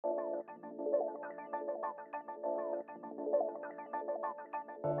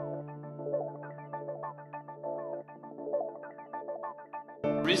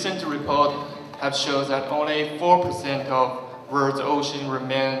recent report have shown that only 4% of world's ocean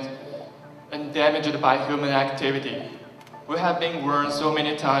remains undamaged by human activity. We have been warned so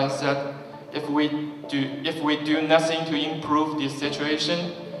many times that if we do nothing to improve this situation,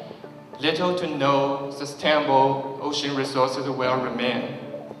 little to no sustainable ocean resources will remain.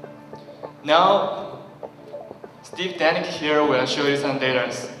 Now, Steve Danik here will show you some data.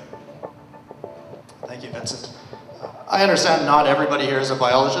 Thank you, Vincent. I understand not everybody here is a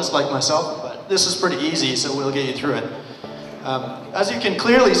biologist like myself, but this is pretty easy, so we'll get you through it. As you can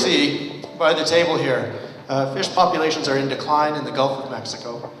clearly see by the table here, fish populations are in decline in the Gulf of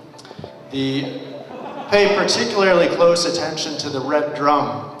Mexico. Pay particularly close attention to the red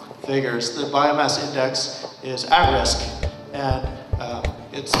drum figures. The biomass index is at risk, and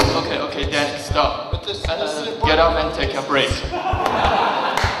it's... Okay, Dan, stop. But this get up and take a break.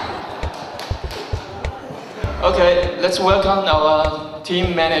 Okay, let's welcome our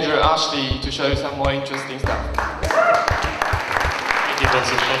team manager, Ashley, to show you some more interesting stuff. Thank you,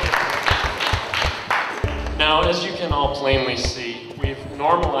 Vincent. Now, as you can all plainly see, we've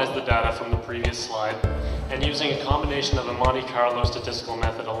normalized the data from the previous slide, and using a combination of a Monte Carlo statistical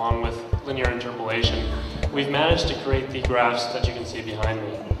method along with linear interpolation, we've managed to create the graphs that you can see behind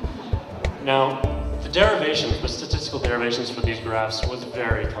me. Now, the statistical derivations for these graphs was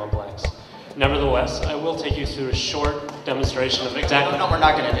very complex. Nevertheless, I will take you through a short demonstration of exactly... No, we're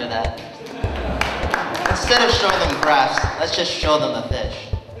not going to do that. Instead of showing them graphs, let's just show them the fish.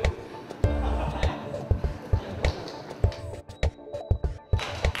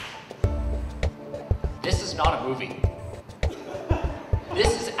 This is not a movie.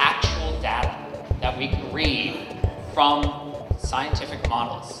 This is actual data that we can read from scientific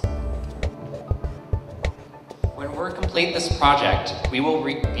models. When we're complete this project, we will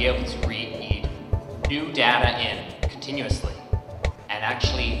be able to read new data in continuously and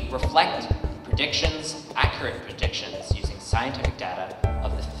actually reflect predictions, accurate predictions using scientific data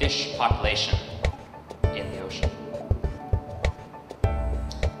of the fish population in the ocean.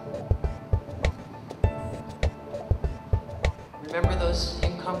 Remember those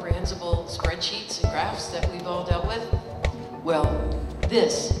incomprehensible spreadsheets and graphs that we've all dealt with? Well,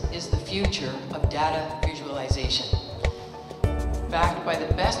 this is the future of data visualization. Backed by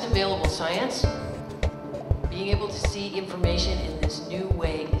the best available science, being able to see information in this new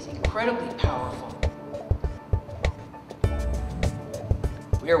way is incredibly powerful.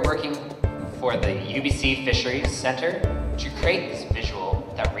 We are working for the UBC Fisheries Center to create this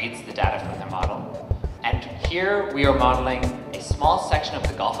visual that reads the data from their model. And here we are modeling a small section of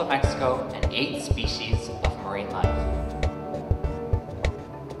the Gulf of Mexico and 8 species of marine life.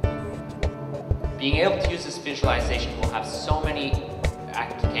 Being able to use this visualization will have so many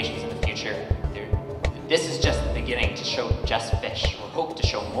applications in the future. This is just the beginning to show just fish. We hope to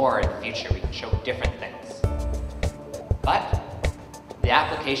show more in the future. We can show different things. But the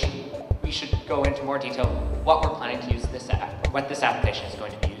application, we should go into more detail what we're planning to use what this application is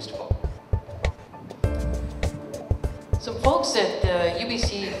going to be used for. Some folks at the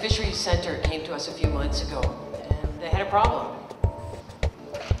UBC Fisheries Center came to us a few months ago, and they had a problem.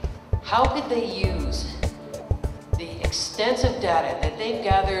 How could they use the extensive data that they've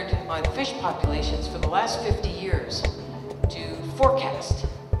gathered on fish populations for the last 50 years to forecast,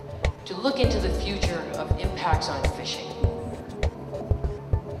 to look into the future of impacts on fishing?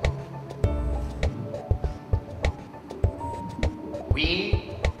 We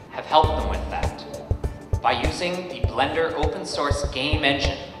have helped them with that. By using the Blender open source game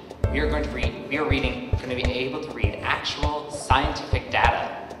engine, we are going to be able to read actual scientific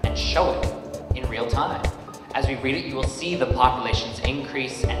data and show it in real time. As we read it, you will see the populations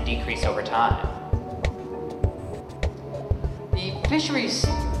increase and decrease over time. The Fisheries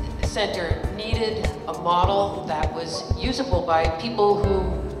Center needed a model that was usable by people who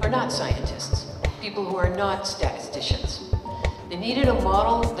are not scientists, people who are not statisticians. They needed a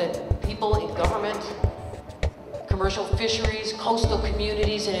model that people in government, commercial fisheries, coastal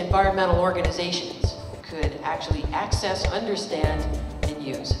communities, and environmental organizations could actually access, understand, and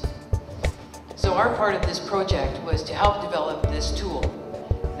use. So our part of this project was to help develop this tool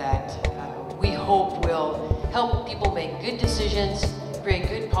that we hope will help people make good decisions, create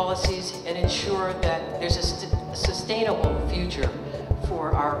good policies, and ensure that there's a sustainable future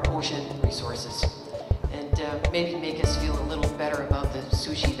for our ocean resources. And maybe make us feel a little better about the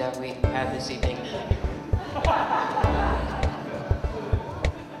sushi that we had this evening.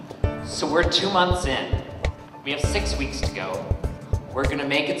 So we're 2 months in. We have 6 weeks to go. We're going to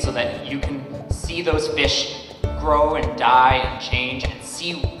make it so that you can see those fish grow and die and change and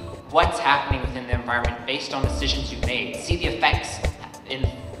see what's happening within the environment based on decisions you've made. See the effects in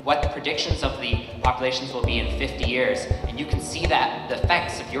what the predictions of the populations will be in 50 years, and you can see that the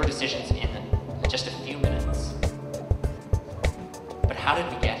effects of your decisions in just a few minutes. But how did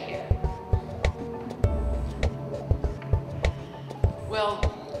we get here? Well,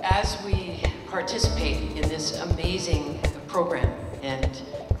 as we participate in this amazing program and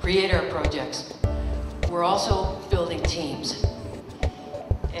create our projects, we're also building teams.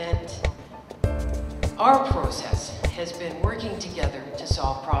 And our process has been working together to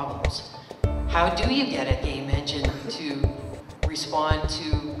solve problems. How do you get a game engine to respond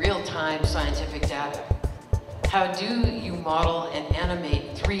to real-time scientific data? How do you model and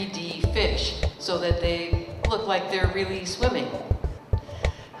animate 3D fish so that they look like they're really swimming?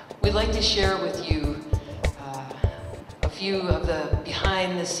 We'd like to share with you a few of the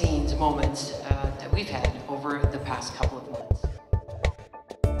behind-the-scenes moments that we've had over the past couple of months.